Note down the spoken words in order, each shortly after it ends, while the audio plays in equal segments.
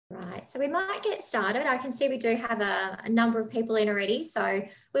Right, so we might get started. I can see we do have a number of people in already, so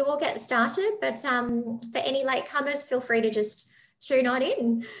we will get started. But for any latecomers, feel free to just tune on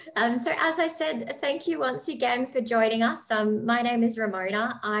in. So as I said, thank you once again for joining us. My name is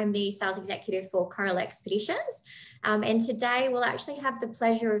Ramona. I'm the sales executive for Coral Expeditions. And today we'll actually have the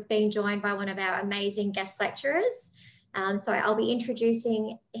pleasure of being joined by one of our amazing guest lecturers. So I'll be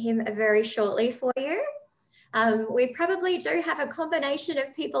introducing him very shortly for you. We probably do have a combination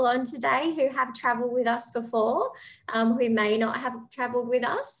of people on today who have travelled with us before, who may not have travelled with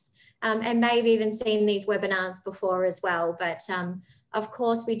us, and maybe even seen these webinars before as well. But of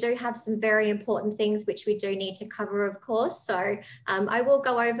course, we do have some very important things which we do need to cover, of course. So I will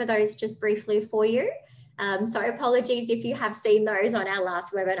go over those just briefly for you. So apologies if you have seen those on our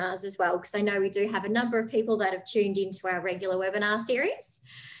last webinars as well, because I know we do have a number of people that have tuned into our regular webinar series.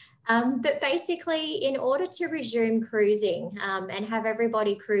 But basically, in order to resume cruising and have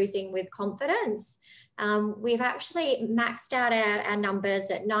everybody cruising with confidence, we've actually maxed out our numbers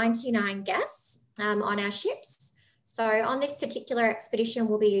at 99 guests on our ships. So on this particular expedition,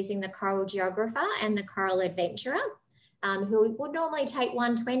 we'll be using the Coral Geographer and the Coral Adventurer, who would normally take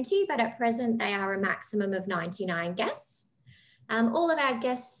 120, but at present they are a maximum of 99 guests. All of our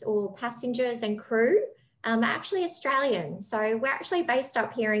guests or passengers and crew are actually Australian. So we're actually based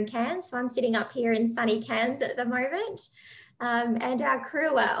up here in Cairns. So I'm sitting up here in sunny Cairns at the moment. And our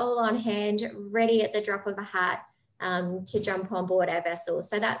crew are all on hand, ready at the drop of a hat to jump on board our vessel.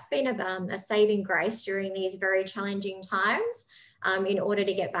 So that's been a saving grace during these very challenging times in order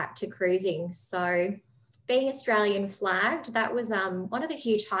to get back to cruising. So being Australian flagged, that was one of the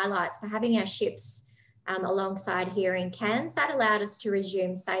huge highlights for having our ships alongside here in Cairns. That allowed us to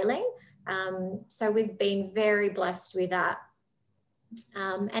resume sailing. So we've been very blessed with that.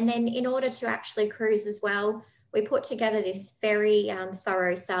 And then in order to actually cruise as well, we put together this very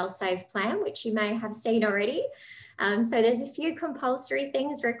thorough sail safe plan, which you may have seen already. So there's a few compulsory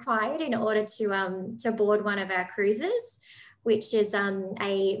things required in order to board one of our cruises, which is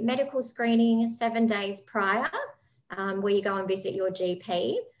a medical screening 7 days prior, where you go and visit your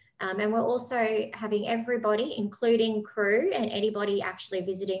GP. And we're also having everybody, including crew and anybody actually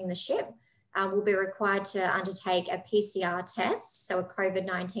visiting the ship, will be required to undertake a PCR test, so a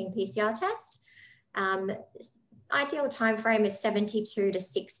COVID-19 PCR test. Ideal time frame is 72 to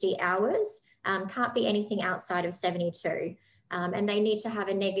 60 hours. Can't be anything outside of 72. And they need to have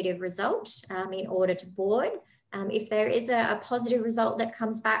a negative result in order to board. If there is a positive result that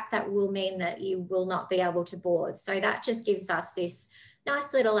comes back, that will mean that you will not be able to board. So that just gives us this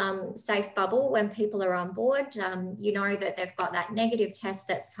nice little safe bubble when people are on board. You know that they've got that negative test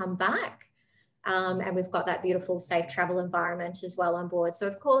that's come back, and we've got that beautiful safe travel environment as well on board. So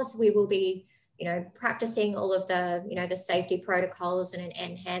of course we will be, practicing all of the, the safety protocols and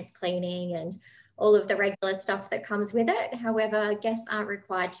enhanced cleaning and all of the regular stuff that comes with it. However, guests aren't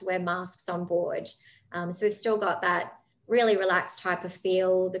required to wear masks on board. So we've still got that really relaxed type of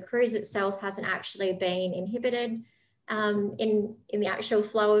feel. The cruise itself hasn't actually been inhibited in the actual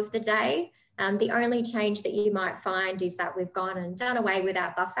flow of the day. The only change that you might find is that we've gone and done away with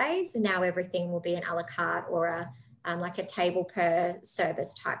our buffets, and now everything will be an a la carte or like a table per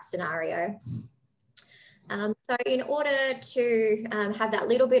service type scenario. So in order to have that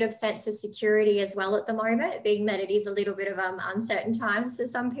little bit of sense of security as well at the moment, being that it is a little bit of uncertain times for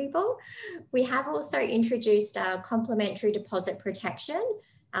some people, we have also introduced a complimentary deposit protection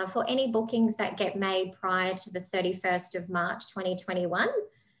for any bookings that get made prior to the 31st of March 2021.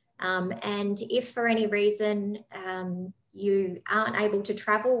 And if for any reason you aren't able to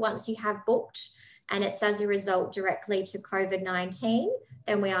travel once you have booked and it's as a result directly to COVID-19,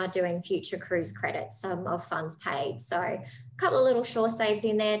 then we are doing future cruise credits of funds paid. So a couple of little shore saves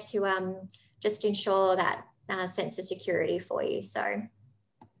in there to just ensure that sense of security for you. So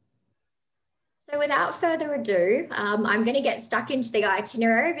without further ado, I'm going to get stuck into the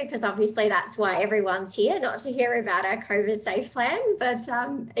itinerary, because obviously that's why everyone's here, not to hear about our COVID safe plan, but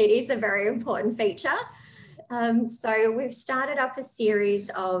it is a very important feature. So we've started up a series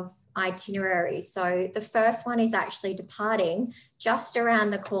of itineraries. So the first one is actually departing just around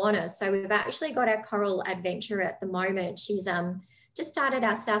the corner. So we've actually got our Coral Adventurer at the moment. She's just started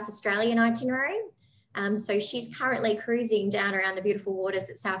our South Australian itinerary. So she's currently cruising down around the beautiful waters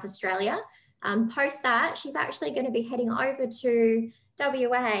at South Australia. Post that, she's actually going to be heading over to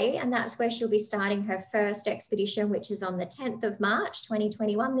WA, and that's where she'll be starting her first expedition, which is on the 10th of March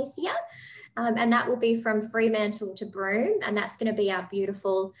 2021 this year. And that will be from Fremantle to Broome, and that's going to be our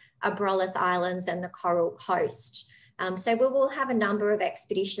beautiful Abrolhos Islands and the Coral Coast. So we will have a number of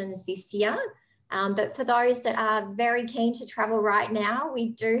expeditions this year. But for those that are very keen to travel right now, we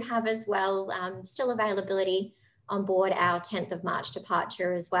do have as well still availability on board our 10th of March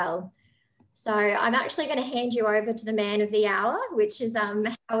departure as well. So I'm actually going to hand you over to the man of the hour, which is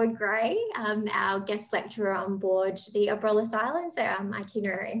Howard Gray, our guest lecturer on board the Abrolhos Islands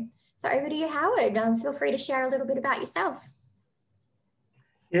itinerary. So over to you, Howard. Feel free to share a little bit about yourself.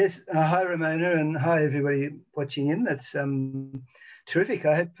 Yes, hi Ramona, and hi everybody watching in. That's terrific.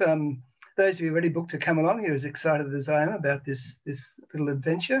 I hope those of you already booked to come along, you're as excited as I am about this little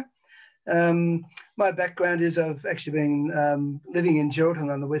adventure. My background is I've actually been living in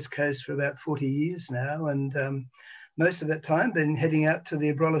Geraldton on the west coast for about 40 years now, and most of that time been heading out to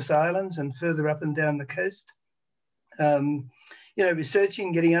the Abrolhos Islands and further up and down the coast.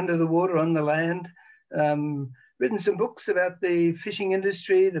 Researching, getting under the water, on the land, written some books about the fishing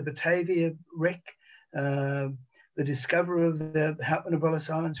industry, the Batavia wreck, the discoverer of the Houtman Abrolhos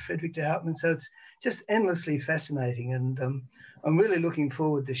Islands, Frederick de Houtman. So it's just endlessly fascinating, and I'm really looking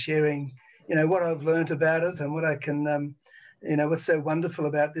forward to sharing, what I've learned about it and what I can, what's so wonderful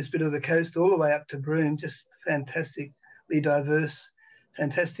about this bit of the coast all the way up to Broome. Just fantastically diverse,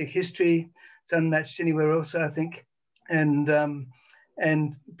 fantastic history. It's unmatched anywhere else, I think, and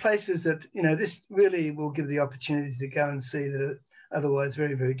places that, this really will give the opportunity to go and see that are otherwise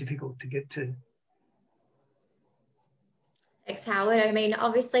very, very difficult to get to. Thanks, Howard. I mean,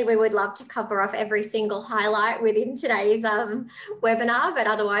 obviously, we would love to cover off every single highlight within today's webinar, but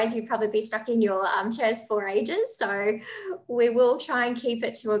otherwise you'd probably be stuck in your chairs for ages. So we will try and keep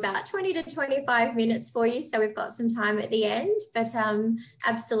it to about 20 to 25 minutes for you, so we've got some time at the end. But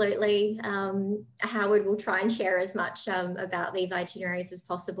absolutely, Howard will try and share as much about these itineraries as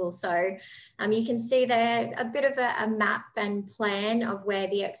possible. So you can see there a bit of a map and plan of where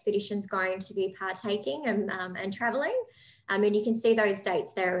the expedition's going to be partaking and travelling. And you can see those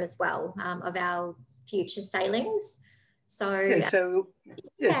dates there as well of our future sailings. So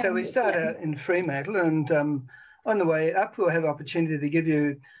so we start out in Fremantle, and on the way up we'll have opportunity to give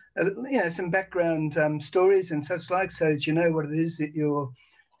you some background stories and such like, so that you know what it is that you're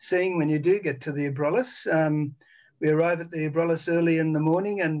seeing when you do get to the Abrolhos. We arrive at the Abrolhos early in the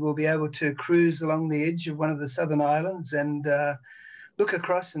morning, and we'll be able to cruise along the edge of one of the southern islands and look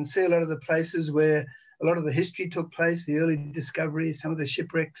across and see a lot of the places where a lot of the history took place, the early discoveries, some of the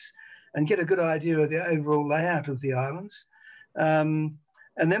shipwrecks, and get a good idea of the overall layout of the islands. And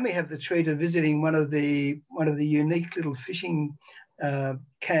then we have the treat of visiting one of the unique little fishing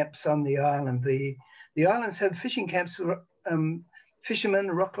camps on the island. The islands have fishing camps for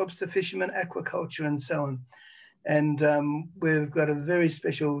fishermen, rock lobster fishermen, aquaculture, and so on. And we've got a very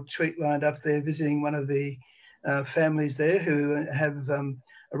special treat lined up there, visiting one of the families there who have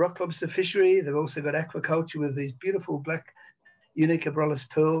a rock lobster fishery. They've also got aquaculture with these beautiful black unique Abrolhos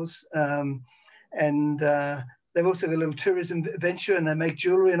pearls. And they've also got a little tourism venture, and they make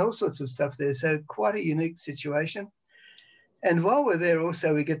jewellery and all sorts of stuff there. So quite a unique situation. And while we're there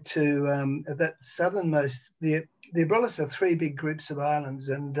also, we get to that southernmost, the Abrolhos are three big groups of islands,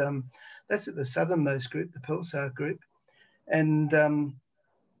 and that's at the southernmost group, the Pulsar group. And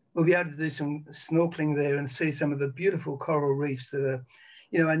we'll be able to do some snorkeling there and see some of the beautiful coral reefs that are,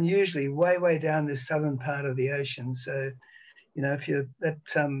 unusually way down this southern part of the ocean. So, if you're that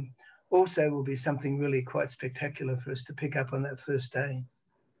also will be something really quite spectacular for us to pick up on that first day.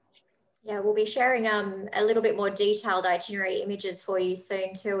 Yeah, we'll be sharing a little bit more detailed itinerary images for you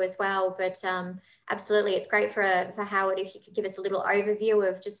soon too as well. But absolutely, it's great for Howard if you could give us a little overview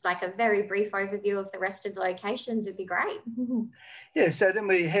of just like a very brief overview of the rest of the locations. It'd be great. Yeah, so then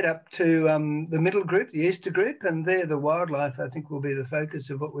we head up to the middle group, the Easter group, and there the wildlife, I think, will be the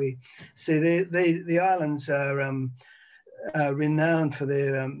focus of what we see there. The islands are renowned for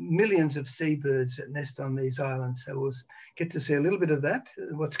their millions of seabirds that nest on these islands. So we'll get to see a little bit of that,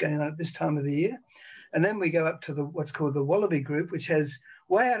 what's going on at this time of the year. And then we go up to what's called the Wallaby group, which has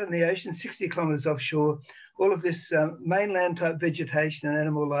way out in the ocean, 60 kilometres offshore, all of this mainland type vegetation and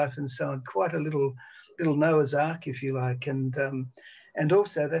animal life and so on. Quite a little Noah's Ark, if you like. And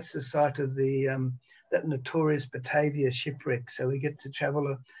also that's the site of that notorious Batavia shipwreck. So we get to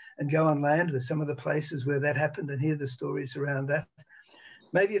travel and go on land with some of the places where that happened and hear the stories around that.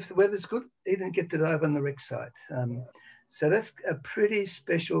 Maybe if the weather's good, even get to dive on the wreck site. So that's a pretty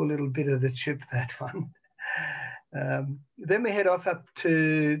special little bit of the trip, that one. Then we head off up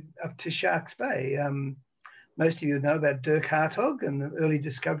to Sharks Bay. Most of you know about Dirk Hartog and the early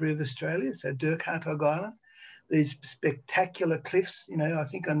discovery of Australia. So Dirk Hartog Island, these spectacular cliffs. I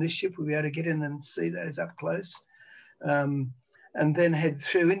think on this ship we'll be able to get in and see those up close. And then head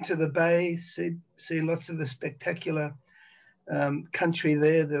through into the bay, see lots of the spectacular country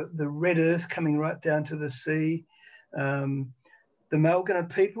there, the red earth coming right down to the sea. The Malgana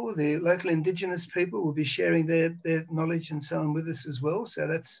people, the local Indigenous people, will be sharing their knowledge and so on with us as well. So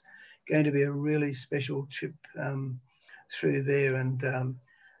that's going to be a really special trip through there. And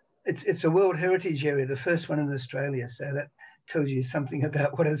it's a World Heritage Area, the first one in Australia. So that tells you something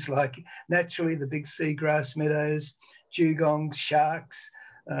about what it's like. Naturally, the big seagrass meadows, dugongs, sharks,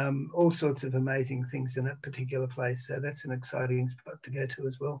 all sorts of amazing things in that particular place. So that's an exciting spot to go to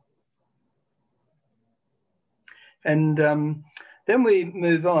as well. And then we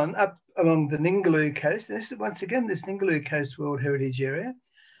move on up along the Ningaloo coast. And this is, once again, this Ningaloo Coast World Heritage Area,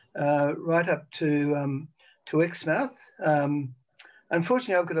 right up to Exmouth.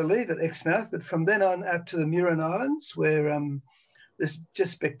 Unfortunately, I've got to leave at Exmouth, but from then on out to the Murin Islands, where there's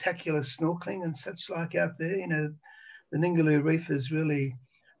just spectacular snorkeling and such like out there. You know, the Ningaloo Reef is really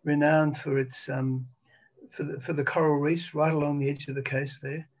renowned for its for the coral reefs right along the edge of the coast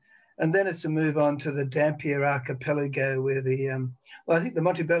there. And then it's a move on to the Dampier Archipelago, where well, I think the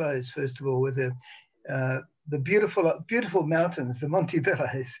Montebellos, first of all, with the beautiful mountains, the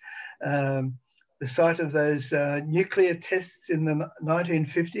Montebellos, the site of those nuclear tests in the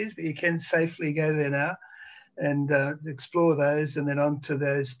 1950s, but you can safely go there now and explore those, and then on to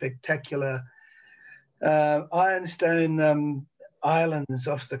those spectacular ironstone islands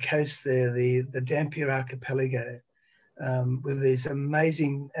off the coast there, the Dampier Archipelago. With these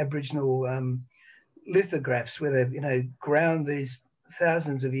amazing Aboriginal lithographs where they've, you know, ground these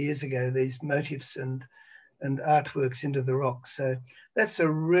thousands of years ago, these motifs and artworks into the rock. So that's a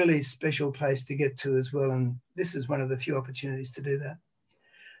really special place to get to as well. And this is one of the few opportunities to do that.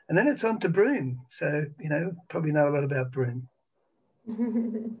 And then it's on to Broome. So, you know, probably know a lot about Broome.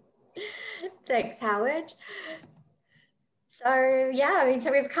 Thanks, Howard. So yeah, I mean,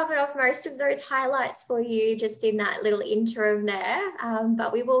 so we've covered off most of those highlights for you just in that little interim there,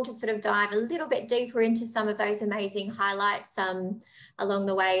 but we will just sort of dive a little bit deeper into some of those amazing highlights along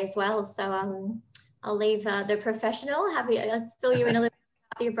the way as well. So I'll leave the professional, fill you in a little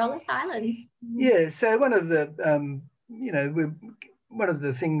bit about the Abrolhos Islands. Yeah, so one of the, you know, one of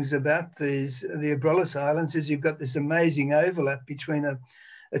the things about the Abrolhos Islands is you've got this amazing overlap between a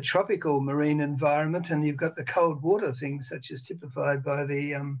tropical marine environment, and you've got the cold water things, such as typified by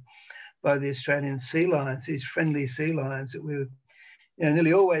the Australian sea lions, these friendly sea lions that we, you know,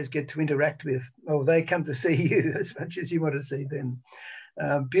 nearly always get to interact with. Well, they come to see you as much as you want to see them.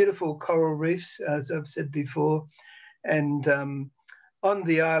 Beautiful coral reefs, as I've said before, and on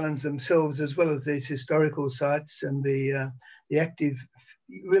the islands themselves, as well as these historical sites and the active,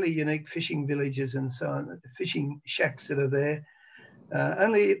 really unique fishing villages and so on, fishing shacks that are there.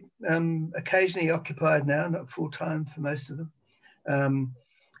 Only occasionally occupied now, not full time for most of them,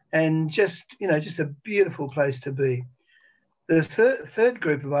 and just, you know, just a beautiful place to be. The third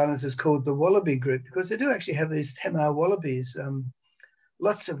group of islands is called the Wallaby Group, because they do actually have these Tamar wallabies,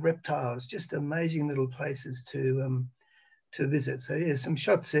 lots of reptiles, just amazing little places to visit. So yeah, some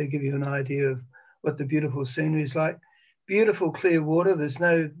shots there give you an idea of what the beautiful scenery is like. Beautiful clear water. There's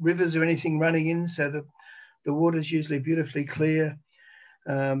no rivers or anything running in, so the water's usually beautifully clear.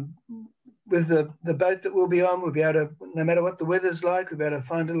 With the boat that we'll be on, we'll be able to, no matter what the weather's like, we'll be able to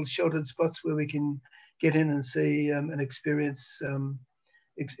find little sheltered spots where we can get in and see and experience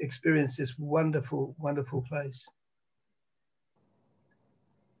this wonderful, wonderful place.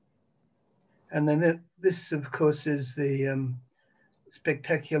 And then this, of course, is the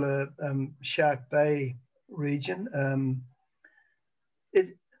spectacular Shark Bay region.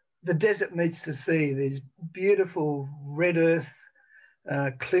 The desert meets the sea. These beautiful red earth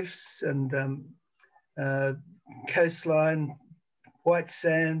cliffs and coastline, white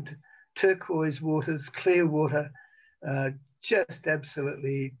sand, turquoise waters, clear water, just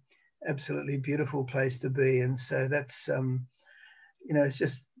absolutely beautiful place to be. And so that's, you know, it's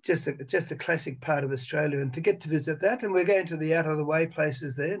just a classic part of Australia, and to get to visit that. And we're going to the out of the way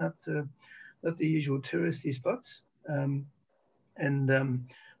places there, not the usual touristy spots.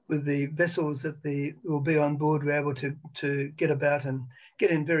 With the vessels that will be on board, we're able to get about and get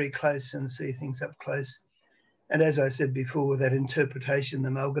in very close and see things up close. And as I said before, with that interpretation, the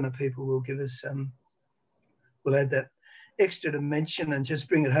Malgana people will give us, will add that extra dimension and just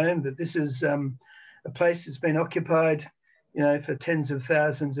bring it home that this is a place that's been occupied, you know, for tens of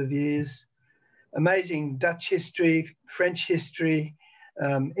thousands of years. Amazing Dutch history, French history,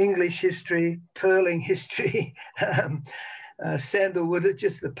 English history, pearling history, sandalwood,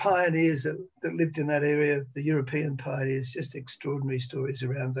 just the pioneers that lived in that area, the European pioneers, just extraordinary stories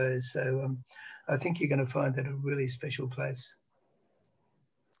around those. So I think you're going to find that a really special place.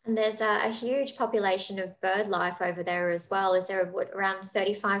 And there's a huge population of bird life over there as well. Is there around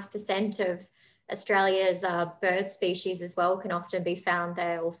 35% of Australia's bird species as well can often be found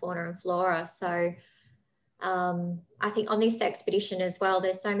there, or fauna and flora. So I think on this expedition as well,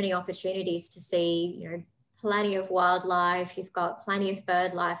 there's so many opportunities to see, you know, plenty of wildlife. You've got plenty of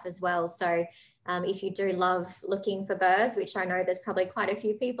bird life as well. So if you do love looking for birds, which I know there's probably quite a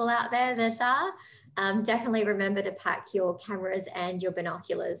few people out there that are, definitely remember to pack your cameras and your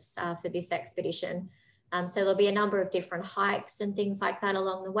binoculars for this expedition. So there'll be a number of different hikes and things like that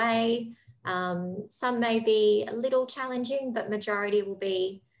along the way. Some may be a little challenging, but majority will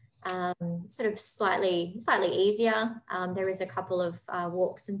be sort of slightly easier. There is a couple of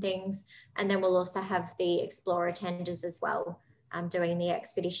walks and things, and then we'll also have the explorer tenders as well, doing the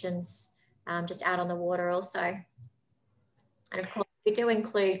expeditions just out on the water also. And of course, we do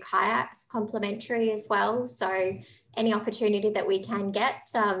include kayaks complimentary as well. So any opportunity that we can get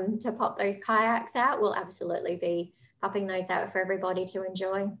to pop those kayaks out, we'll absolutely be popping those out for everybody to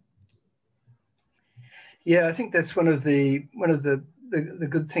enjoy. Yeah, I think that's one of the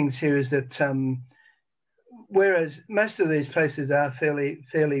good things here is that whereas most of these places are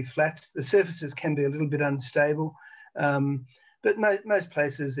fairly flat, the surfaces can be a little bit unstable, but most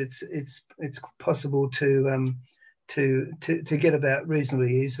places it's possible to get about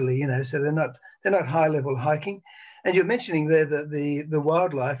reasonably easily, you know. So they're not high level hiking. And you're mentioning there that the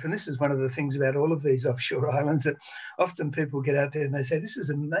wildlife, and this is one of the things about all of these offshore islands, that often people get out there and they say, this is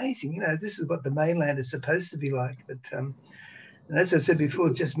amazing, you know, this is what the mainland is supposed to be like. But and as I said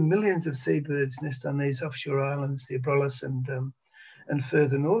before, just millions of seabirds nest on these offshore islands, the Abrolhos and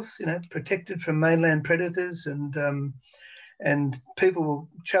further north, you know, protected from mainland predators, and people will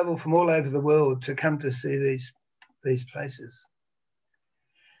travel from all over the world to come to see these places.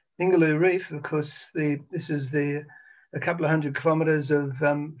 Ningaloo Reef, of course, this is a couple of 100 kilometres of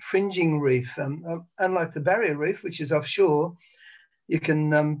fringing reef. Unlike the barrier reef, which is offshore, you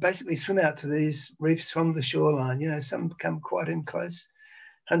can basically swim out to these reefs from the shoreline. You know, some come quite in close,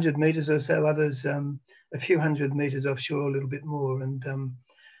 100 metres or so, others a few hundred metres offshore, a little bit more. And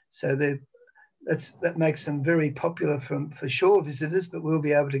so that makes them very popular for shore visitors, but we'll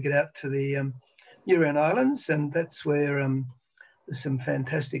be able to get out to the Yuran Islands, and that's where there's some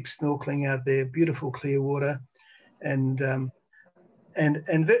fantastic snorkeling out there, beautiful clear water, and you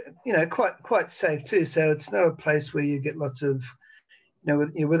know, quite safe too. So it's not a place where you get lots of,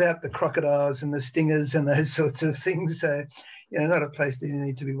 you know, without the crocodiles and the stingers and those sorts of things. So, you know, not a place that you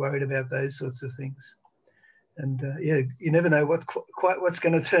need to be worried about those sorts of things. And yeah, you never know quite what's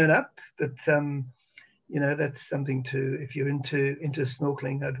going to turn up, but you know, that's something to, if you're into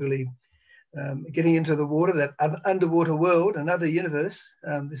snorkeling, I'd really getting into the water, that underwater world, another universe.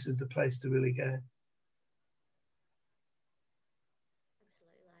 This is the place to really go.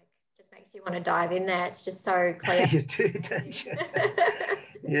 Absolutely, like, just makes you want to dive in there. It's just so clear. You do, don't you?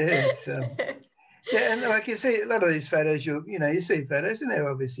 Yeah, it's yeah, and like you see, a lot of these photos, you see photos, and they're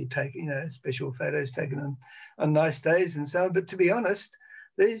obviously taken, you know, special photos taken on nice days and so on. But to be honest,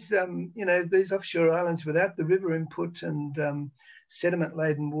 these you know, these offshore islands without the river input and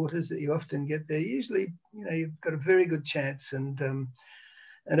sediment-laden waters that you often get there, usually, you know, you've got a very good chance. And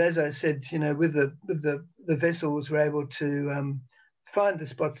as I said, you know, with the vessels, we're able to find the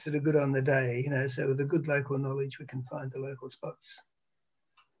spots that are good on the day, you know. So with a good local knowledge, we can find the local spots.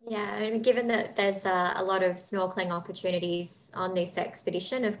 Yeah, and given that there's a lot of snorkeling opportunities on this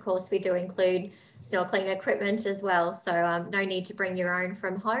expedition, of course, we do include snorkeling equipment as well. So no need to bring your own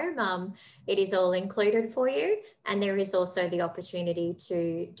from home. It is all included for you. And there is also the opportunity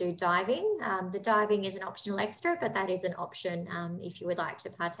to do diving. The diving is an optional extra, but that is an option if you would like to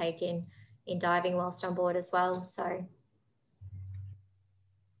partake in diving whilst on board as well. So.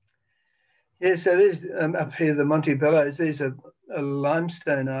 Yeah, so there's up here, the Montebellos. These are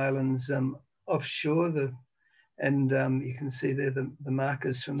limestone islands offshore, and you can see there the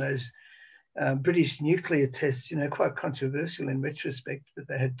markers from those British nuclear tests. You know, quite controversial in retrospect, but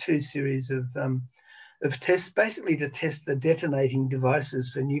they had 2 series of tests, basically to test the detonating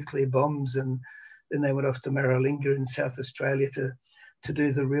devices for nuclear bombs, and then they went off to Maralinga in South Australia to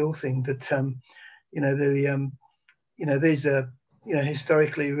do the real thing. But you know, these are, you know,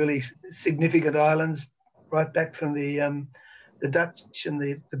 historically really significant islands, right back from the Dutch and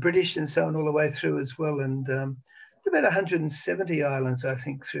the British and so on, all the way through as well. And about 170 islands, I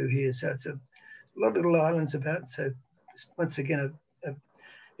think, through here. So it's a lot of little islands about. So once again,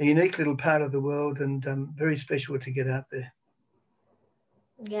 a unique little part of the world, and very special to get out there.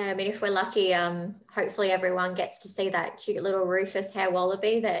 Yeah, I mean, if we're lucky, hopefully everyone gets to see that cute little rufous hair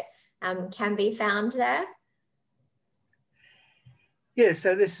wallaby that can be found there. Yeah,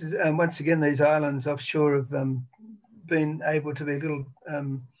 so this is once again, these islands offshore have been able to be little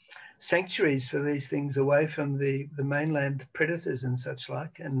sanctuaries for these things away from the mainland predators and such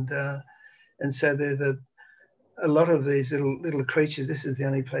like, and so they're a lot of these little creatures. This is the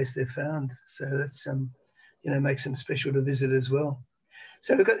only place they're found, so that's makes them special to visit as well.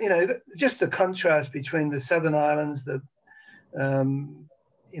 So we've got just the contrast between the southern islands, the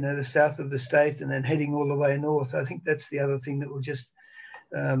the south of the state, and then heading all the way north. I think that's the other thing that will just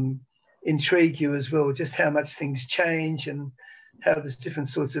intrigue you as well, just how much things change and how there's different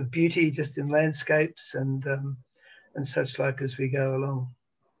sorts of beauty just in landscapes and such like as we go along.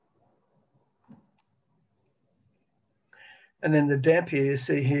 And then the Dampier, you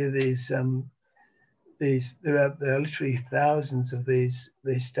see here there are literally thousands of these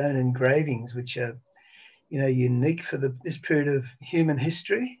stone engravings, which are unique for this period of human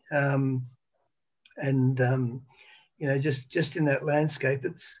history. Just in that landscape,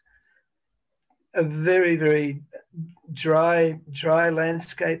 it's a very, very dry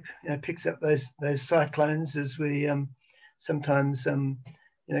landscape. Picks up those cyclones as we sometimes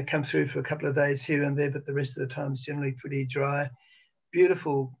come through for a couple of days here and there, but the rest of the time is generally pretty dry.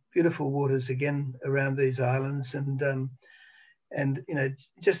 Beautiful waters again around these islands, and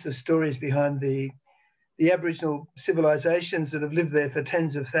just the stories behind the Aboriginal civilizations that have lived there for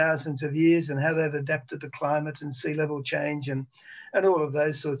tens of thousands of years and how they've adapted to climate and sea level change and all of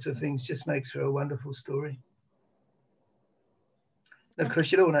those sorts of things just makes for a wonderful story. And of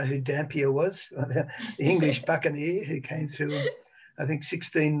course, you all know who Dampier was, the English buccaneer who came through in, I think,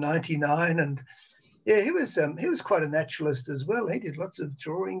 1699. And yeah, he was quite a naturalist as well. He did lots of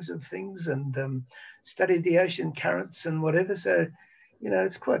drawings of things and studied the ocean currents and whatever. So,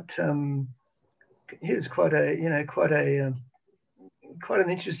 it's quite... he was quite an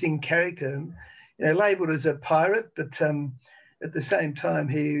interesting character, labelled as a pirate, but at the same time,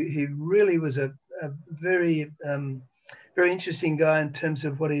 he really was a very very interesting guy in terms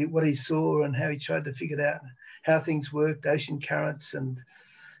of what he saw and how he tried to figure out how things worked, ocean currents, and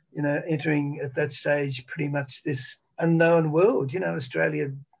entering at that stage pretty much this unknown world. Australia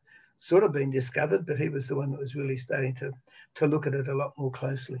had sort of been discovered, but he was the one that was really starting to look at it a lot more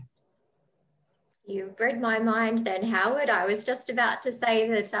closely. You've read my mind then, Howard. I was just about to say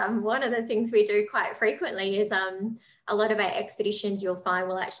that one of the things we do quite frequently is a lot of our expeditions you'll find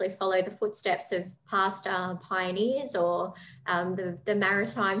will actually follow the footsteps of past pioneers or the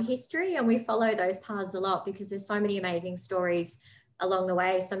maritime history, and we follow those paths a lot because there's so many amazing stories along the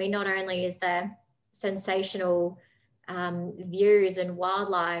way. So I mean, not only is there sensational views and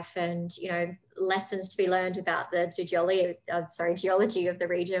wildlife and lessons to be learned about the geology of the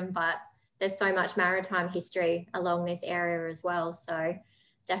region, but there's so much maritime history along this area as well. So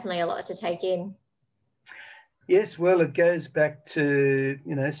definitely a lot to take in. Yes, well, it goes back to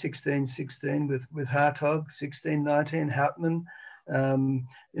 1616 with Hartog, 1619 Houtman,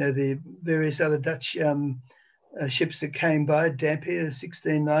 the various other Dutch ships that came by, Dampier,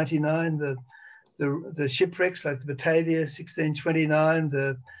 1699, the shipwrecks like the Batavia, 1629,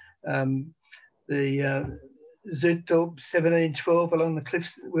 the Zuidtorp, 1712 along the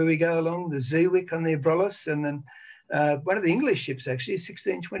cliffs where we go along, the Zeewick on the Abrolhos, and then one of the English ships actually,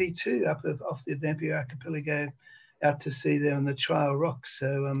 1622, off the Dampier archipelago out to sea there on the Trial Rocks.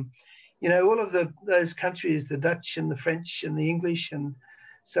 So, all of those countries, the Dutch and the French and the English and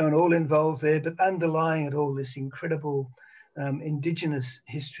so on, all involved there, but underlying it all, this incredible Indigenous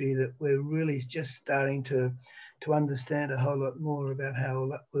history that we're really just starting to understand a whole lot more about how all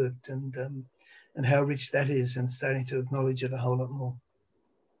that worked and how rich that is, and starting to acknowledge it a whole lot more.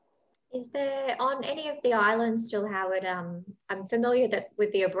 Is there on any of the islands still, Howard? I'm familiar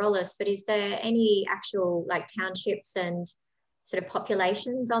with the Abrolhos, but is there any actual townships and sort of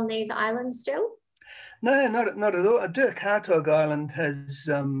populations on these islands still? No, not at all. Dirk Hartog Island has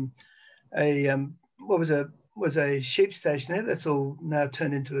was a sheep station there. That's all now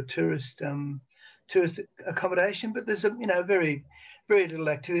turned into a tourist accommodation. But there's very very little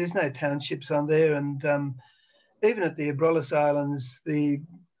activity. There's no townships on there, and even at the Abrolhos Islands,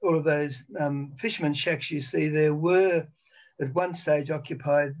 all of those fishermen shacks you see there were at one stage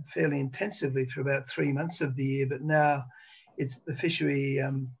occupied fairly intensively for about 3 months of the year, but now the fishery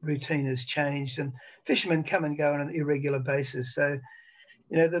routine has changed and fishermen come and go on an irregular basis. So,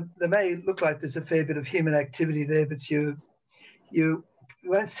 they may look like there's a fair bit of human activity there, but you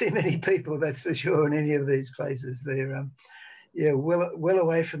won't see many people, that's for sure, in any of these places. They're well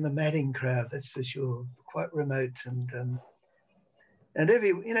away from the madding crowd, that's for sure. Quite remote, and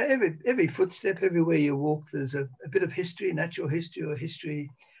every footstep, everywhere you walk, there's a bit of history, natural history or history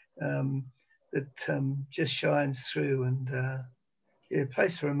that just shines through. And yeah,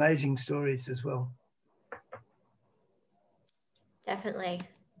 place for amazing stories as well. Definitely.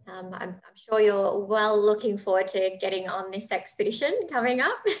 I'm sure you're well looking forward to getting on this expedition coming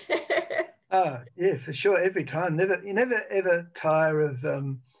up. Oh, yeah, for sure. Every time, you never ever tire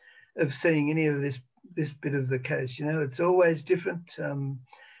of seeing any of this bit of the coast. You know, it's always different.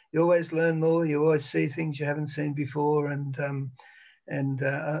 You always learn more. You always see things you haven't seen before, and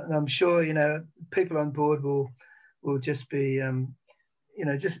I'm sure, you know, people on board will just be you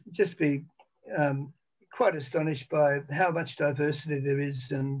know, just be quite astonished by how much diversity there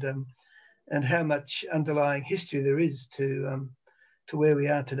is, and how much underlying history there is to where we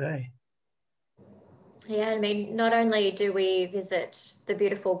are today. Yeah, I mean, not only do we visit the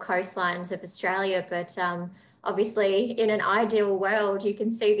beautiful coastlines of Australia, but obviously in an ideal world, you can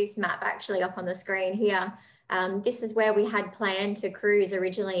see this map actually up on the screen here. This is where we had planned to cruise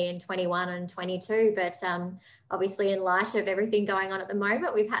originally in 21 and 22, but obviously in light of everything going on at the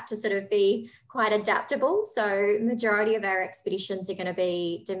moment, we've had to sort of be quite adaptable. So majority of our expeditions are going to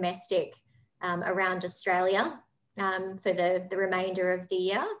be domestic around Australia for the remainder of the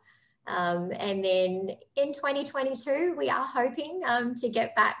year. And then in 2022, we are hoping to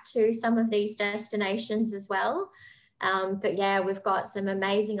get back to some of these destinations as well. But yeah, we've got some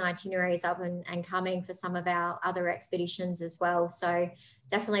amazing itineraries up and coming for some of our other expeditions as well. So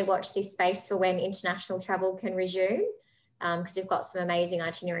definitely watch this space for when international travel can resume, because we've got some amazing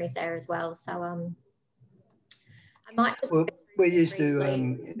itineraries there as well. So I might just... Well, we used to,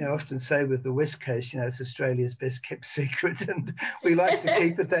 you know, often say with the West Coast, you know, it's Australia's best kept secret, and we like to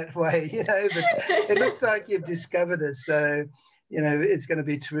keep it that way, you know. But it looks like you've discovered it, so you know it's going to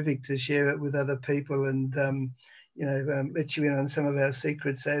be terrific to share it with other people, and you know, let you in on some of our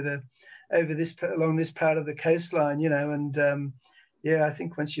secrets over this along this part of the coastline, you know. And yeah, I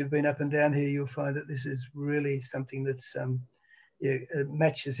think once you've been up and down here, you'll find that this is really something that's yeah, it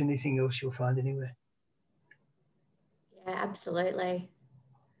matches anything else you'll find anywhere. Yeah, absolutely.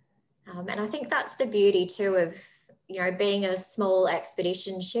 And I think that's the beauty too of, you know, being a small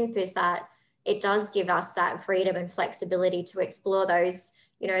expedition ship, is that it does give us that freedom and flexibility to explore those,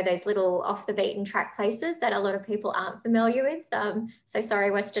 you know, those little off the beaten track places that a lot of people aren't familiar with. So sorry,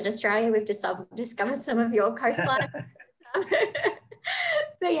 Western Australia, we've discovered some of your coastline.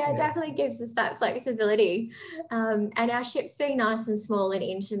 But yeah, it definitely gives us that flexibility. And our ships being nice and small and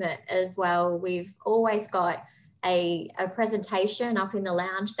intimate as well, we've always got a presentation up in the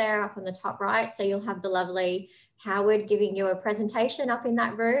lounge there, up on the top right. So you'll have the lovely Howard giving you a presentation up in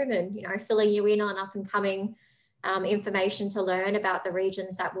that room, and, you know, filling you in on up and coming information to learn about the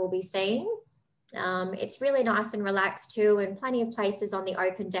regions that we'll be seeing. It's really nice and relaxed too, and plenty of places on the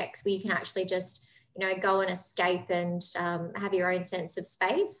open decks where you can actually just, you know, go and escape and have your own sense of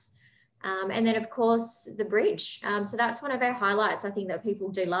space. And then of course the bridge. So that's one of our highlights, I think, that people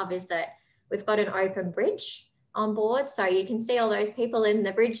do love, is that we've got an open bridge on board, so you can see all those people in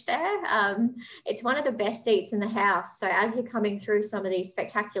the bridge there. It's one of the best seats in the house. So as you're coming through some of these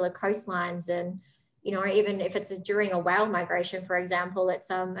spectacular coastlines, and, you know, even if it's during a whale migration, for example, it's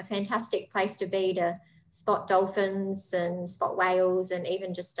a fantastic place to be, to spot dolphins and spot whales, and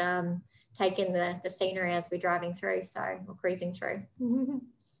even just take in the scenery as we're driving through, or cruising through.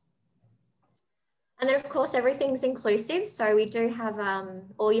 And then of course, everything's inclusive. So we do have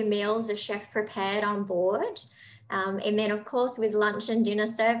all your meals are chef prepared on board. And then of course, with lunch and dinner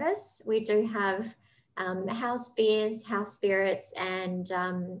service, we do have house beers, house spirits, and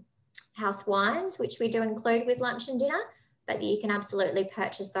house wines, which we do include with lunch and dinner, but you can absolutely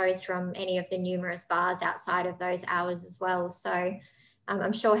purchase those from any of the numerous bars outside of those hours as well. So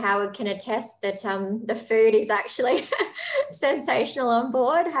I'm sure Howard can attest that the food is actually sensational on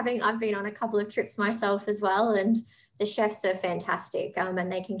board. I've been on a couple of trips myself as well, and the chefs are fantastic, and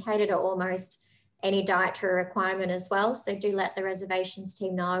they can cater to almost any dietary requirement as well. So do let the reservations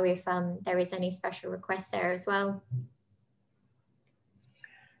team know if there is any special requests there as well.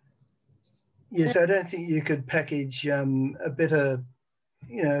 Yes, I don't think you could package a better,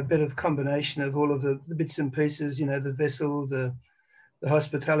 you know, a bit of combination of all of the bits and pieces, you know, the vessel, the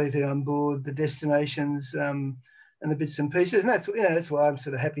hospitality on board, the destinations, and the bits and pieces. And that's, you know, that's why I'm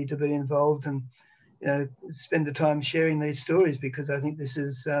sort of happy to be involved and, you know, spend the time sharing these stories, because I think this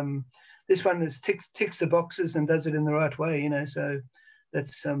is this one that ticks the boxes and does it in the right way, you know. So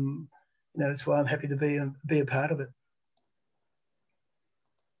that's you know, that's why I'm happy to be a part of it.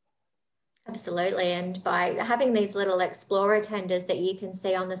 Absolutely. And by having these little explorer tenders that you can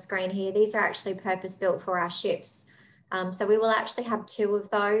see on the screen here, these are actually purpose built for our ships. So we will actually have 2 of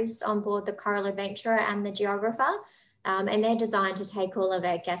those on board the Coral Adventurer and the Geographer, and they're designed to take all of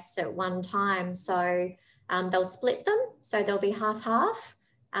our guests at one time. So they'll split them, so they'll be half-half.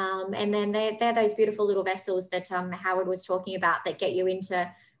 And then they're those beautiful little vessels that Howard was talking about that get you into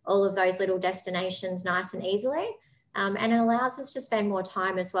all of those little destinations nice and easily. And it allows us to spend more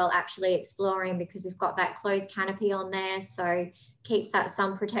time as well actually exploring, because we've got that closed canopy on there, so keeps that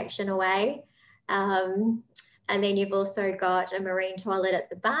sun protection away. And then you've also got a marine toilet at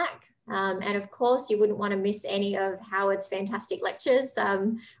the back. And of course, you wouldn't want to miss any of Howard's fantastic lectures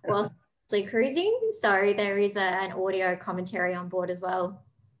whilst cruising. So there is an audio commentary on board as well,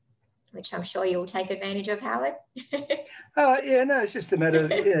 which I'm sure you'll take advantage of, Howard. Oh, yeah, no, it's just a matter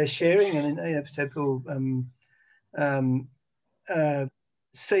of sharing, and so people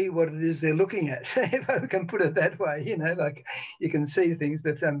see what it is they're looking at, if I can put it that way. Like you can see things,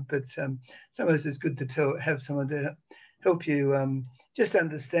 but sometimes it's good to have someone to help you just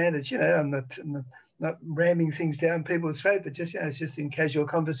understand it. I'm not ramming things down people's throat, but just it's just in casual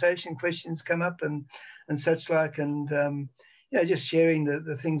conversation, questions come up and such like, and just sharing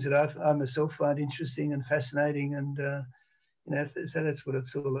the things that I myself find interesting and fascinating, and so that's what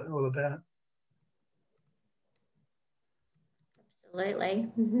it's all about. Absolutely.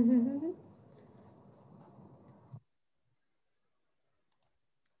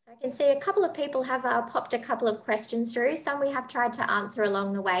 So I can see a couple of people have popped a couple of questions through. Some we have tried to answer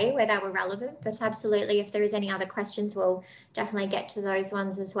along the way where they were relevant, but absolutely, if there is any other questions, we'll definitely get to those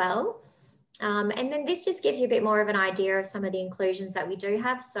ones as well. And then this just gives you a bit more of an idea of some of the inclusions that we do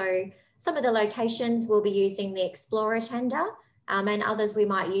have. So some of the locations we'll be using the Explorer tender, and others we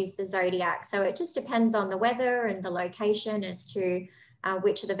might use the Zodiac. So it just depends on the weather and the location as to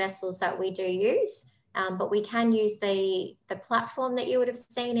which of the vessels that we do use. But we can use the platform that you would have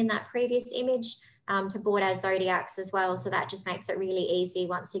seen in that previous image to board our Zodiacs as well. So that just makes it really easy,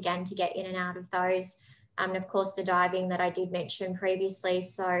 once again, to get in and out of those. And of course, the diving that I did mention previously.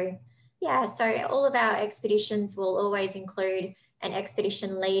 So yeah, so all of our expeditions will always include an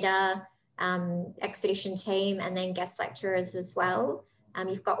expedition leader, expedition team, and then guest lecturers as well.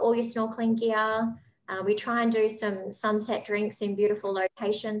 You've got all your snorkeling gear. We try and do some sunset drinks in beautiful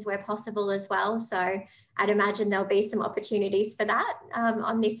locations where possible as well. So I'd imagine there'll be some opportunities for that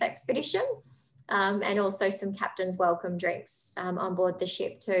on this expedition. And also some captain's welcome drinks on board the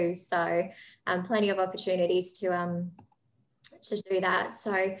ship too. So plenty of opportunities to do that.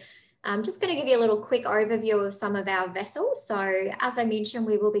 So I'm just going to give you a little quick overview of some of our vessels. So as I mentioned,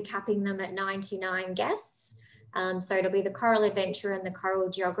 we will be capping them at 99 guests. So it'll be the Coral Adventurer and the Coral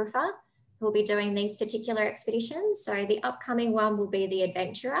Geographer who will be doing these particular expeditions. So the upcoming one will be the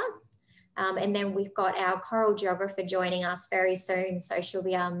Adventurer. And then we've got our Coral Geographer joining us very soon. So she'll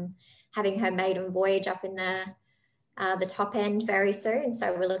be having her maiden voyage up in the top end very soon.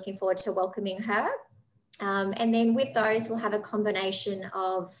 So we're looking forward to welcoming her. And then with those, we'll have a combination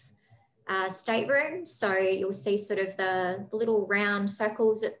of staterooms. So you'll see sort of the little round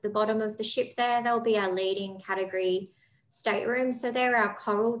circles at the bottom of the ship there. They'll be our leading category staterooms. So they're our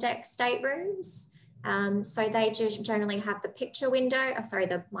coral deck staterooms. So they just generally have the picture window,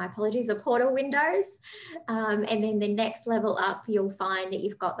 my apologies, the portal windows. And then the next level up, you'll find that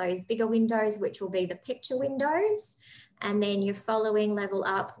you've got those bigger windows, which will be the picture windows. And then your following level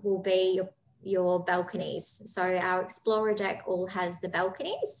up will be your balconies. So our Explorer deck all has the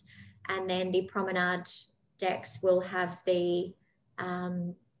balconies, and then the promenade decks will have the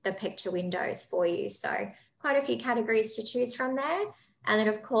picture windows for you. So quite a few categories to choose from there. And then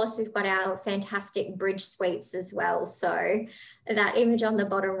of course, we've got our fantastic bridge suites as well. So that image on the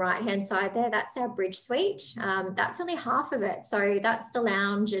bottom right-hand side there, that's our bridge suite. That's only half of it. So that's the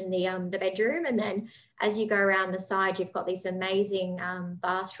lounge and the bedroom. And then as you go around the side, you've got this amazing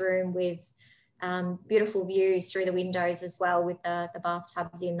bathroom with beautiful views through the windows as well, with the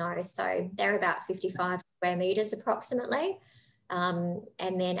bathtubs in those. So they're about 55 square meters approximately. And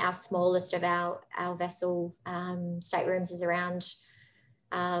then our smallest of our vessel staterooms is around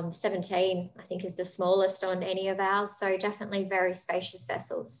 17, I think, is the smallest on any of ours. So definitely very spacious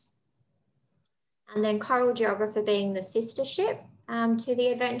vessels. And then Coral Geographer being the sister ship to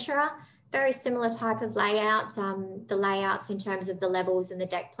the Adventurer, very similar type of layout. The layouts in terms of the levels and the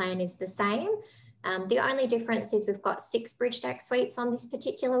deck plan is the same. The only difference is we've got 6 bridge deck suites on this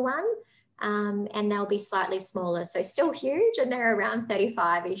particular one, and they'll be slightly smaller. So still huge, and they're around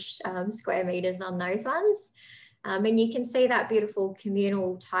 35-ish square meters on those ones. And you can see that beautiful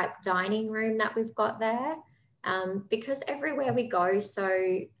communal type dining room that we've got there. Because everywhere we go,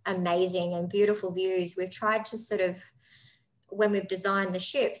 so amazing and beautiful views, we've tried to sort of, when we've designed the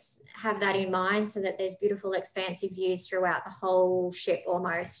ships, have that in mind so that there's beautiful expansive views throughout the whole ship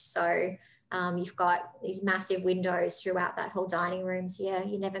almost. So you've got these massive windows throughout that whole dining room. So yeah,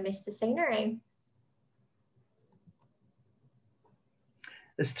 you never miss the scenery.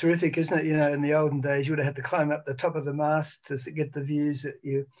 it's terrific, isn't it? You know, in the olden days, you would have had to climb up the top of the mast to get the views that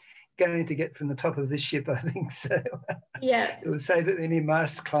you're going to get from the top of this ship, I think. So Yeah. it would save any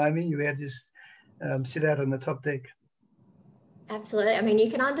mast climbing. You had to just sit out on the top deck. Absolutely. I mean, you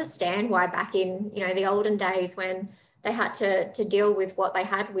can understand why back in, the olden days when they had to deal with what they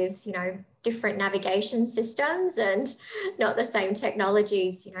had with, different navigation systems and not the same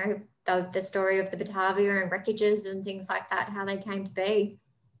technologies, the story of the Batavia and wreckages and things like that, how they came to be.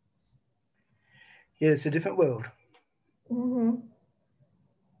 Yeah, it's a different world. Mm-hmm.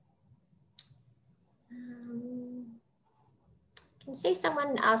 I can see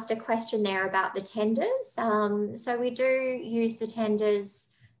someone asked a question there about the tenders. So we do use the tenders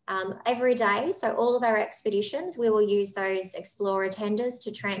every day. So all of our expeditions, we will use those explorer tenders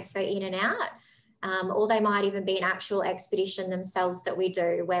to transfer in and out. Or they might even be an actual expedition themselves that we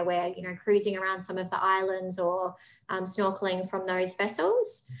do where we're, cruising around some of the islands or snorkeling from those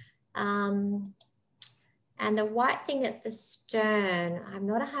vessels. And the white thing at the stern, I'm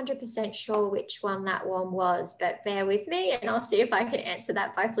not 100% sure which one that one was, but bear with me and I'll see if I can answer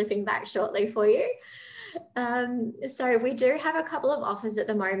that by flipping back shortly for you. So we do have a couple of offers at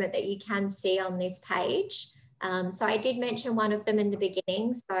the moment that you can see on this page. So I did mention one of them in the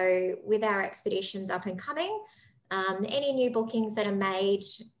beginning. So with our expeditions up and coming, any new bookings that are made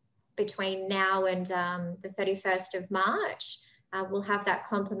between now and the 31st of March, we'll have that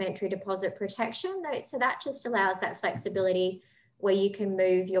complimentary deposit protection. So that just allows that flexibility where you can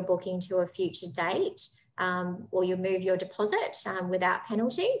move your booking to a future date or you move your deposit without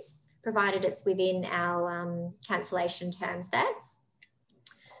penalties, provided it's within our cancellation terms there.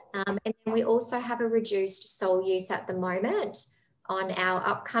 And then we also have a reduced sole use at the moment on our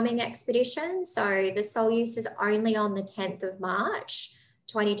upcoming expedition. So the sole use is only on the 10th of March,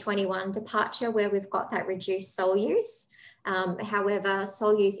 2021 departure, where we've got that reduced sole use. However,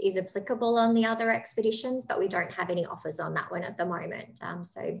 sole use is applicable on the other expeditions, but we don't have any offers on that one at the moment.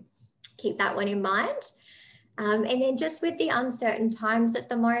 So keep that one in mind. And then just with the uncertain times at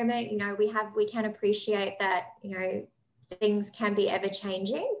the moment, we can appreciate that, things can be ever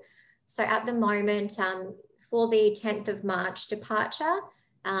changing. So at the moment, for the 10th of March departure,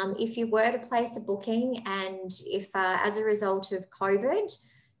 if you were to place a booking and if as a result of COVID,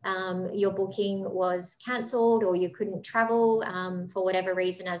 your booking was cancelled or you couldn't travel for whatever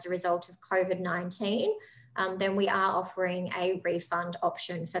reason as a result of COVID-19, then we are offering a refund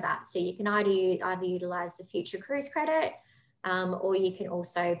option for that. So you can either utilise the future cruise credit or you can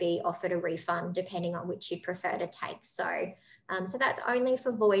also be offered a refund depending on which you'd prefer to take. So that's only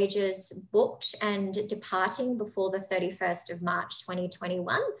for voyages booked and departing before the 31st of March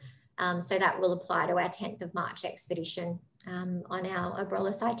 2021. So that will apply to our 10th of March expedition on our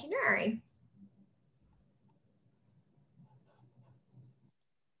Abrolhos itinerary.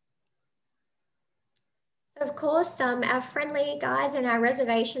 So of course, our friendly guys and our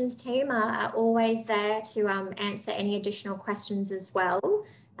reservations team are always there to answer any additional questions as well.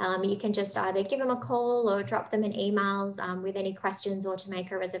 You can just either give them a call or drop them an email with any questions or to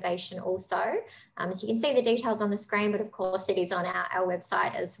make a reservation also. So you can see the details on the screen, but of course it is on our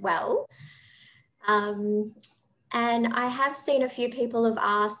website as well. And I have seen a few people have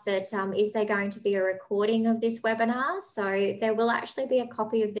asked that is there going to be a recording of this webinar? So there will actually be a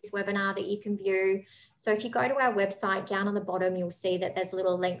copy of this webinar that you can view. So if you go to our website, down on the bottom, you'll see that there's a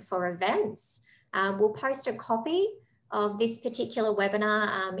little link for events. We'll post a copy of this particular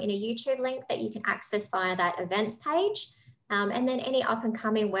webinar in a YouTube link that you can access via that events page. And then any up and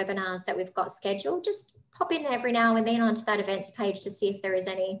coming webinars that we've got scheduled, just pop in every now and then onto that events page to see if there is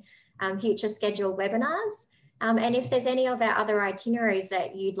any future scheduled webinars. And if there's any of our other itineraries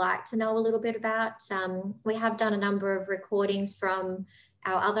that you'd like to know a little bit about, we have done a number of recordings from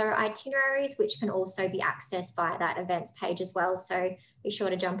our other itineraries, which can also be accessed via that events page as well. So be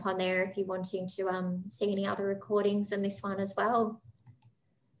sure to jump on there if you're wanting to see any other recordings in this one as well.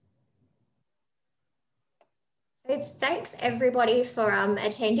 So thanks everybody for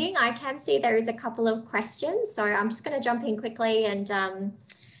attending. I can see there is a couple of questions, so I'm just going to jump in quickly and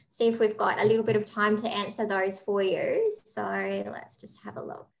see if we've got a little bit of time to answer those for you. So let's just have a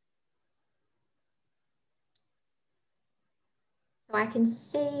look. So I can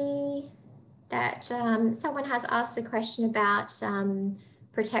see that someone has asked a question about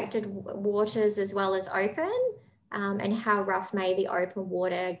protected waters as well as open and how rough may the open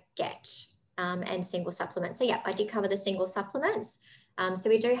water get and single supplements. So yeah, I did cover the single supplements. So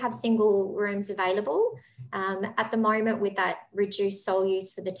we do have single rooms available. At the moment with that reduced sole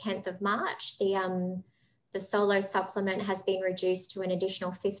use for the 10th of March, the solo supplement has been reduced to an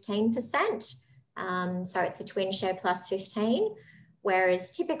additional 15%. So it's a twin share plus 15.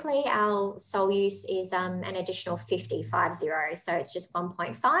 whereas typically our sole use is an additional 50, so it's just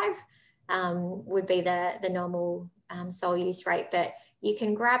 1.5 would be the normal sole use rate. But you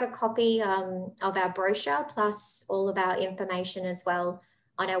can grab a copy of our brochure plus all of our information as well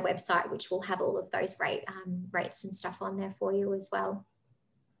on our website, which will have all of those rates and stuff on there for you as well.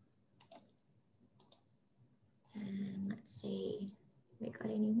 And let's see, have we got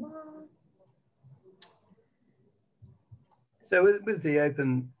any more? So with the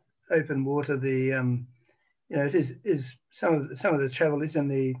open water, the it is some of the travel is in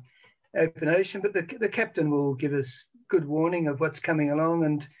the open ocean, but the captain will give us good warning of what's coming along,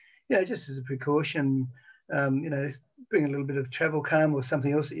 and just as a precaution, bring a little bit of travel calm or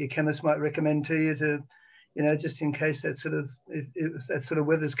something else that your chemist might recommend to you to, just in case that sort of if that sort of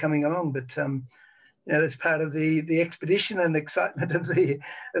weather's coming along. But that's part of the expedition and the excitement of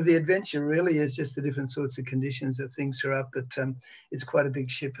the adventure. Really, is just the different sorts of conditions that things are up. But it's quite a big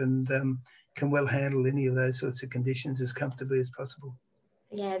ship and can well handle any of those sorts of conditions as comfortably as possible.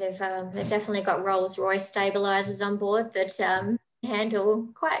 Yeah, they've definitely got Rolls-Royce stabilizers on board that handle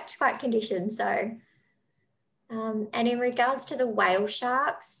quite conditions. So, and in regards to the whale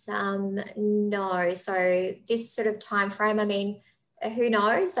sharks, no. So this sort of time frame, I mean, who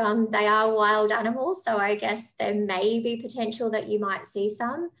knows? They are wild animals, so I guess there may be potential that you might see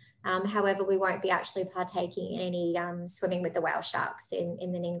some. However, we won't be actually partaking in any swimming with the whale sharks in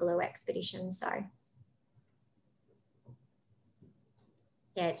the Ningaloo expedition. So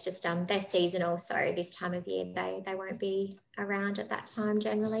yeah, it's just they're seasonal, so this time of year they won't be around at that time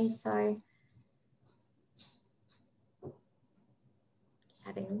generally. So just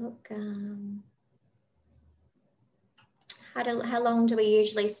having a look. How long do we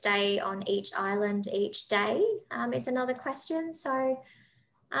usually stay on each island each day is another question. So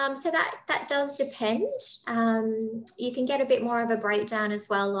that does depend. You can get a bit more of a breakdown as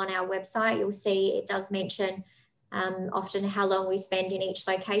well on our website. You'll see it does mention often how long we spend in each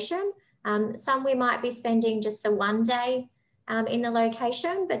location. Some we might be spending just the one day in the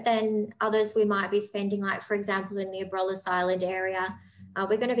location, but then others we might be spending, like for example, in the Abrolhos Island area,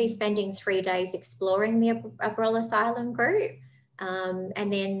 we're going to be spending 3 days exploring the Abrolhos Island group.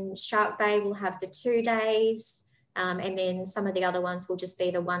 And then Shark Bay will have the 2 days. And then some of the other ones will just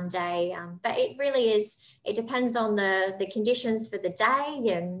be the 1 day. But it really is, it depends on the conditions for the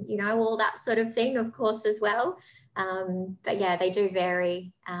day and, all that sort of thing, of course, as well. But yeah, they do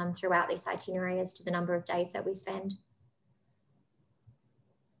vary throughout this itinerary as to the number of days that we spend.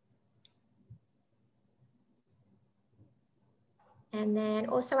 And then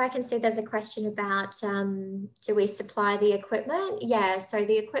also I can see there's a question about, do we supply the equipment? Yeah, so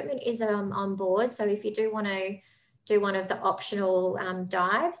the equipment is on board. So if you do want to do one of the optional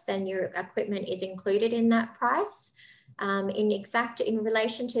dives, then your equipment is included in that price. In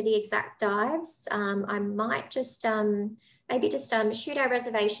relation to the exact dives, I might just maybe just shoot our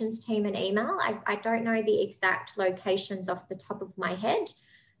reservations team an email. I don't know the exact locations off the top of my head.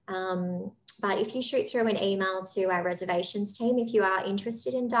 But if you shoot through an email to our reservations team, if you are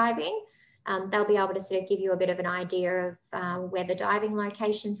interested in diving, they'll be able to sort of give you a bit of an idea of where the diving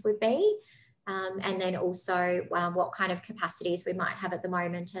locations would be. And then also what kind of capacities we might have at the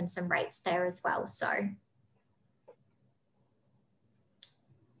moment and some rates there as well. So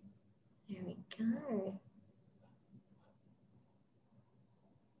there we go.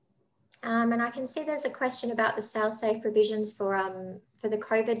 And I can see there's a question about the sail-safe provisions for the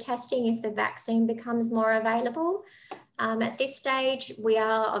COVID testing if the vaccine becomes more available. At this stage, we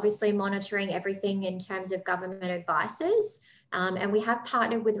are obviously monitoring everything in terms of government advices. And we have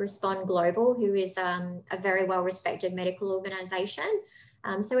partnered with Respond Global, who is a very well-respected medical organisation.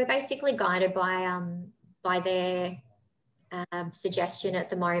 So we're basically guided by their suggestion at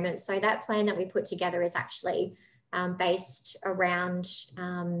the moment. So that plan that we put together is actually based around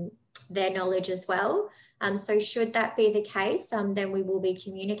their knowledge as well. So should that be the case, then we will be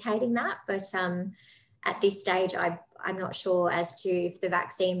communicating that. But at this stage, I'm not sure as to if the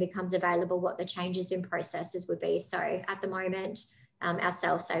vaccine becomes available, what the changes in processes would be. So at the moment, our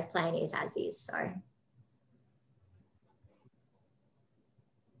sail-safe plan is as is. So.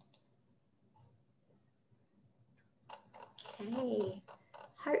 Okay,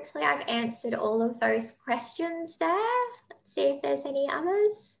 hopefully I've answered all of those questions there. Let's see if there's any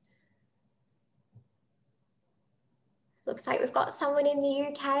others. Looks like we've got someone in the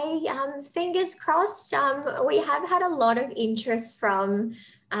UK. Fingers crossed. We have had a lot of interest from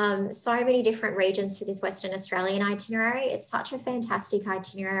so many different regions for this Western Australian itinerary. It's such a fantastic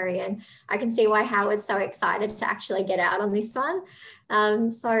itinerary, and I can see why Howard's so excited to actually get out on this one.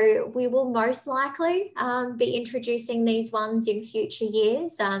 So we will most likely be introducing these ones in future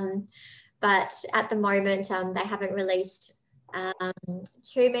years, but at the moment they haven't released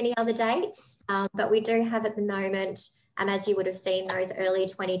too many other dates, but we do have at the moment, as you would have seen, those early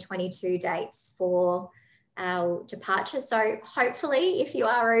 2022 dates for our departure. So hopefully if you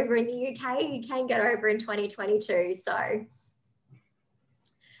are over in the UK, you can get over in 2022. So,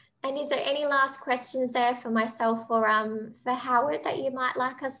 and is there any last questions there for myself or for Howard that you might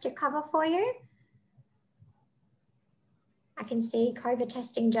like us to cover for you? I can see COVID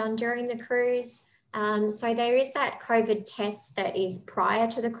testing done during the cruise. So there is that COVID test that is prior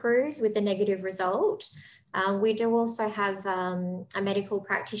to the cruise with the negative result. We do also have a medical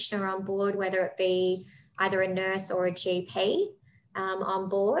practitioner on board, whether it be either a nurse or a GP on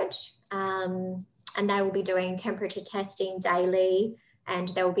board. And they will be doing temperature testing daily, and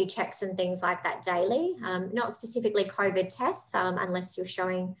there will be checks and things like that daily. Not specifically COVID tests, unless you're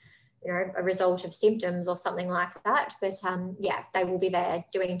showing, you know, a result of symptoms or something like that. But yeah, they will be there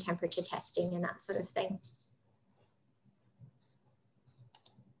doing temperature testing and that sort of thing.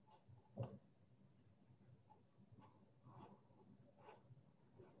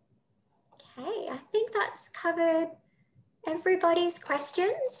 Okay, I think that's covered everybody's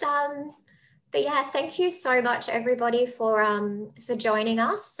questions. But yeah, thank you so much, everybody, for joining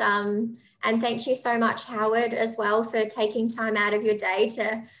us. And thank you so much, Howard, as well, for taking time out of your day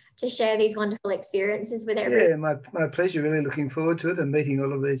to share these wonderful experiences with everyone. Yeah, my pleasure. Really looking forward to it and meeting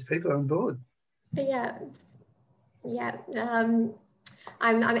all of these people on board. Yeah, yeah.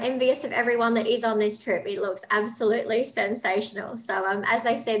 I'm envious of everyone that is on this trip. It looks absolutely sensational. So as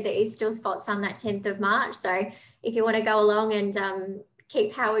I said, there is still spots on that 10th of March. So if you want to go along and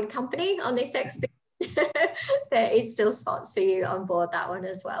keep Howard company on this expedition, there is still spots for you on board that one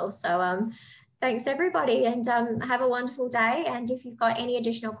as well. So thanks everybody, and have a wonderful day. And if you've got any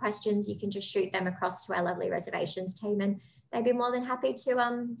additional questions, you can just shoot them across to our lovely reservations team, and they'd be more than happy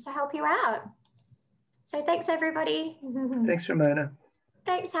to help you out. So thanks everybody. Thanks, Ramona.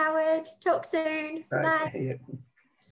 Thanks, Howard. Talk soon. Bye. Bye. Yeah.